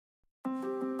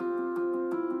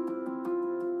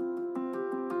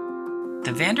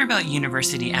The Vanderbilt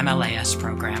University MLAS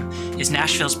program is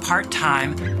Nashville's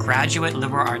part-time graduate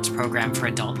liberal arts program for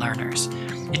adult learners.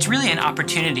 It's really an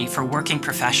opportunity for working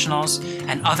professionals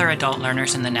and other adult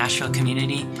learners in the Nashville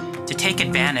community to take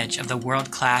advantage of the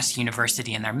world-class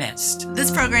university in their midst. This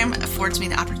program affords me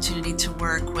the opportunity to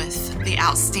work with the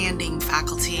outstanding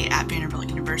faculty at Vanderbilt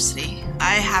University.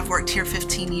 I have worked here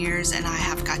 15 years and I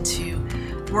have got to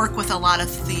work with a lot of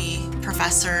the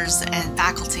professors and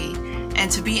faculty, and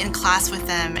to be in class with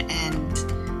them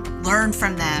and learn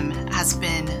from them has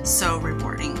been so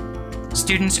rewarding.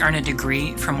 Students earn a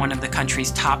degree from one of the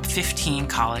country's top 15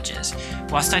 colleges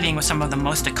while studying with some of the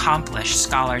most accomplished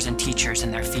scholars and teachers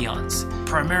in their fields.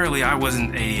 Primarily, I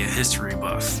wasn't a history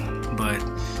buff, but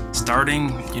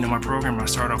starting, my program, I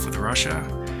started off with Russia.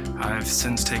 I've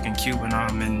since taken Cuba and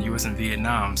I'm in US and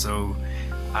Vietnam, so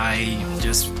I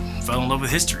just fell in love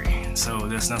with history. So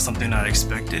that's not something I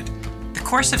expected. The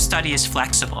course of study is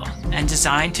flexible and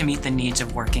designed to meet the needs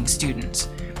of working students.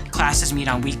 Classes meet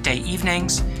on weekday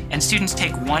evenings, and students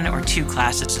take 1 or 2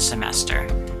 classes a semester.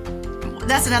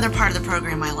 That's another part of the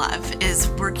program I love, is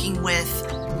working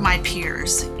with my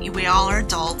peers. We all are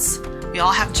adults, we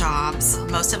all have jobs,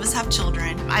 most of us have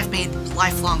children. I've made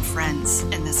lifelong friends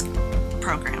in this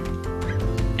program.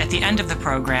 At the end of the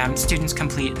program, students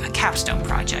complete a capstone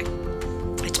project.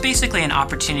 It's basically an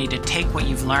opportunity to take what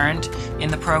you've learned in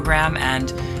the program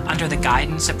and, under the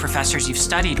guidance of professors you've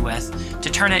studied with, to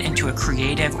turn it into a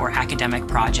creative or academic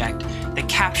project that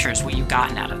captures what you've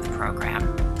gotten out of the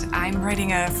program. I'm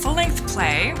writing a full-length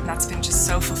play. That's been just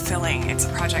so fulfilling. It's a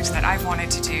project that I've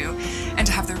wanted to do, and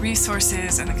to have the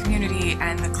resources and the community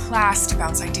and the class to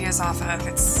bounce ideas off of,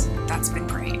 that's been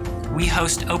great. We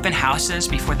host open houses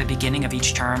before the beginning of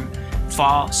each term,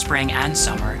 fall, spring, and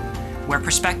summer, where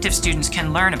prospective students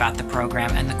can learn about the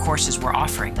program and the courses we're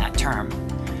offering that term.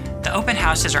 The open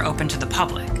houses are open to the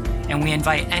public, and we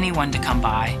invite anyone to come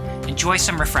by, enjoy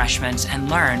some refreshments, and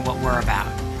learn what we're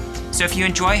about. So if you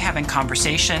enjoy having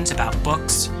conversations about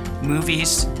books,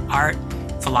 movies, art,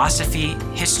 philosophy,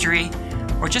 history,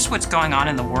 or just what's going on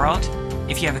in the world,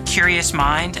 if you have a curious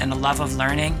mind and a love of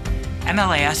learning,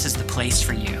 MLAS is the place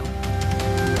for you.